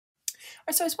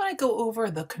right, so I just want to go over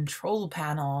the control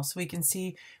panel so we can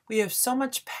see we have so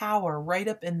much power right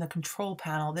up in the control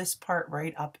panel, this part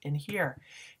right up in here.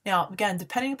 Now, again,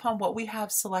 depending upon what we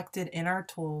have selected in our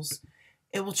tools,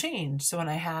 it will change. So when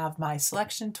I have my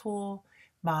selection tool,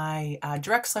 my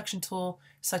direct selection tool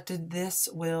selected, this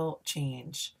will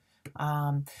change.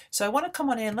 So I want to come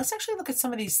on in. Let's actually look at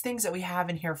some of these things that we have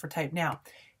in here for type. Now,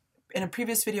 in a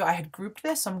previous video, I had grouped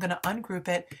this, so I'm going to ungroup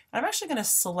it, and I'm actually going to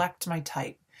select my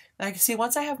type. Now you can see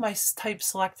once I have my type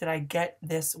selected, I get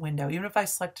this window. Even if I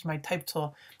selected my type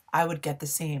tool, I would get the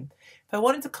same. If I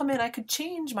wanted to come in, I could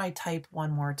change my type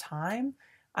one more time.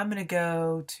 I'm going to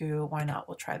go to, why not?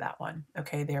 We'll try that one.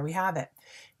 Okay, there we have it.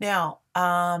 Now,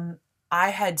 I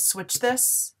had switched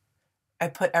this. I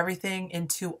put everything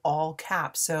into all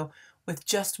caps. So with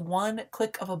just one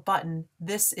click of a button,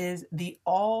 this is the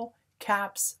all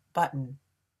caps button.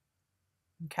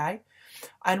 Okay.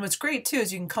 And what's great too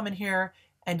is you can come in here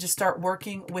and just start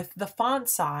working with the font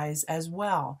size as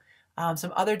well.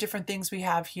 Some other different things we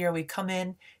have here. We come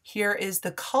in, here is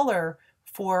the color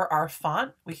for our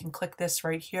font. We can click this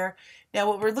right here. Now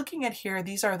what we're looking at here,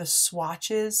 these are the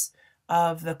swatches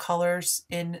of the colors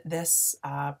in this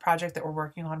project that we're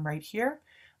working on right here.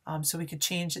 So we could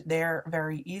change it there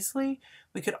very easily.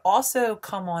 We could also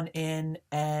come on in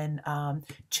and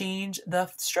change the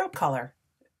stroke color.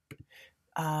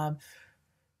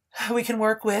 We can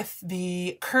work with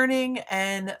the kerning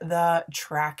and the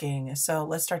tracking. So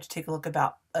let's start to take a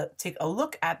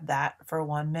look at that for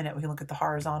 1 minute. We can look at the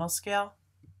horizontal scale.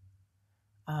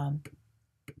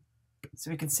 So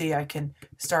we can see I can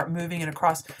start moving it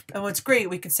across. And what's great,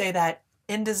 we could say that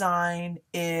InDesign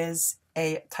is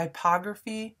a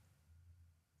typography.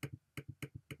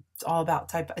 It's all about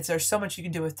there's so much you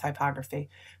can do with typography.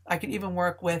 I can even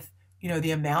work with,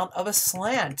 the amount of a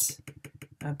slant.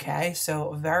 Okay,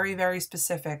 so very, very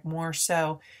specific, more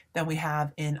so than we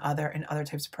have in other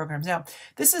types of programs. Now,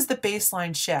 this is the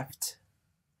baseline shift.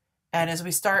 And as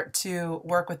we start to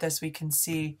work with this, we can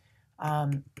see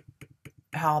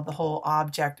how the whole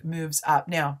object moves up.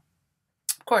 Now,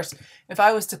 of course, if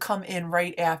I was to come in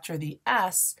right after the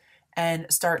S and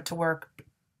start to work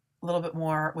a little bit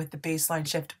more with the baseline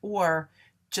shift, or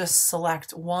just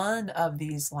select one of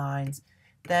these lines,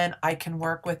 then I can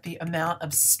work with the amount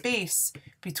of space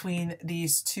between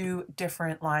these two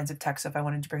different lines of text. So if I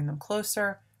wanted to bring them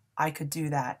closer, I could do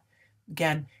that.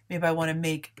 Again, maybe I want to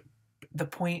make the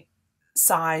point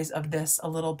size of this a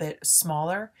little bit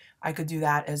smaller. I could do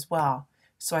that as well.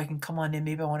 So I can come on in,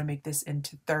 maybe I want to make this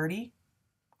into 30.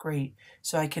 Great.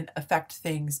 So I can affect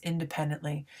things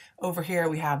independently. Over here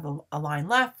we have a line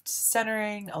left,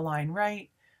 centering, a line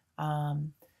right,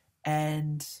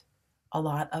 and a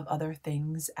lot of other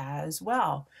things as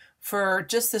well. For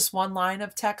just this one line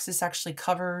of text, this actually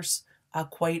covers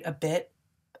quite a bit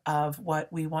of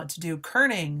what we want to do.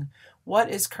 Kerning. What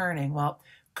is kerning? Well,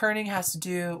 kerning has to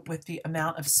do with the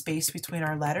amount of space between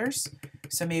our letters.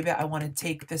 So maybe I want to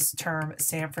take this term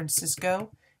San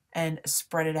Francisco and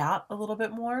spread it out a little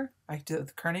bit more. I could do it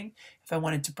with kerning. If I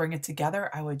wanted to bring it together,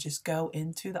 I would just go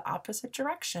into the opposite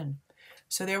direction.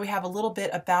 So there we have a little bit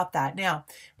about that. Now,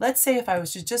 let's say if I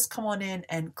was to just come on in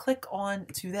and click on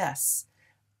to this,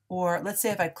 or let's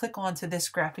say if I click on to this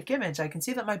graphic image, I can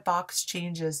see that my box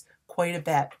changes quite a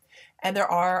bit. And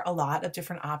there are a lot of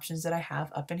different options that I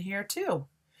have up in here too.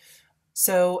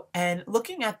 So, and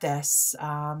looking at this,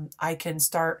 I can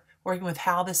start working with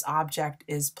how this object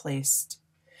is placed.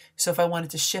 So if I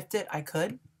wanted to shift it, I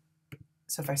could.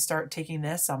 So if I start taking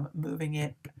this, I'm moving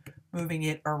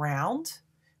it around.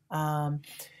 Now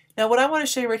what I want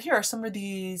to show you right here are some of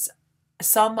these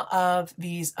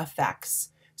effects.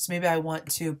 So maybe I want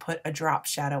to put a drop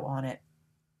shadow on it.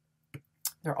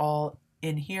 They're all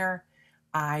in here.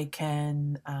 I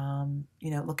can,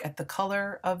 look at the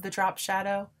color of the drop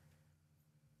shadow,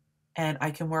 and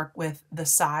I can work with the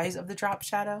size of the drop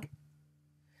shadow.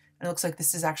 And it looks like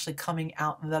this is actually coming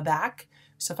out the back.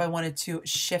 So if I wanted to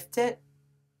shift it,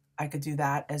 I could do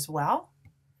that as well.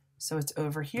 So it's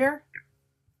over here.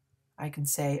 I can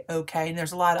say okay, and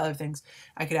there's a lot of other things.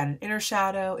 I could add an inner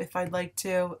shadow if I'd like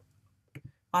to.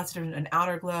 Lots of different, an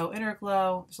outer glow, inner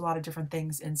glow. There's a lot of different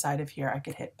things inside of here. I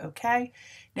could hit okay.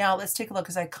 Now let's take a look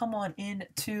as I come on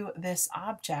into this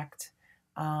object.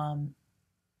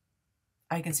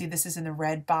 I can see this is in the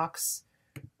red box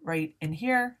right in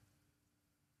here.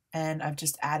 And I've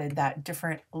just added that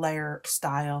different layer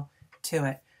style to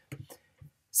it.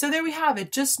 So there we have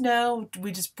it. Just know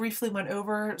we just briefly went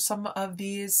over some of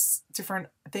these different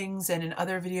things, and in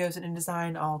other videos in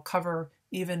InDesign I'll cover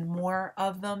even more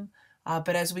of them.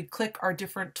 But as we click our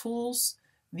different tools,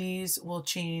 these will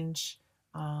change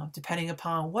depending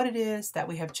upon what it is that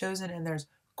we have chosen. And there's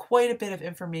quite a bit of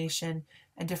information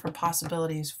and different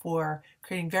possibilities for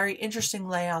creating very interesting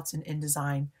layouts in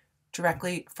InDesign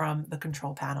directly from the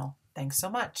control panel. Thanks so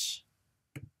much.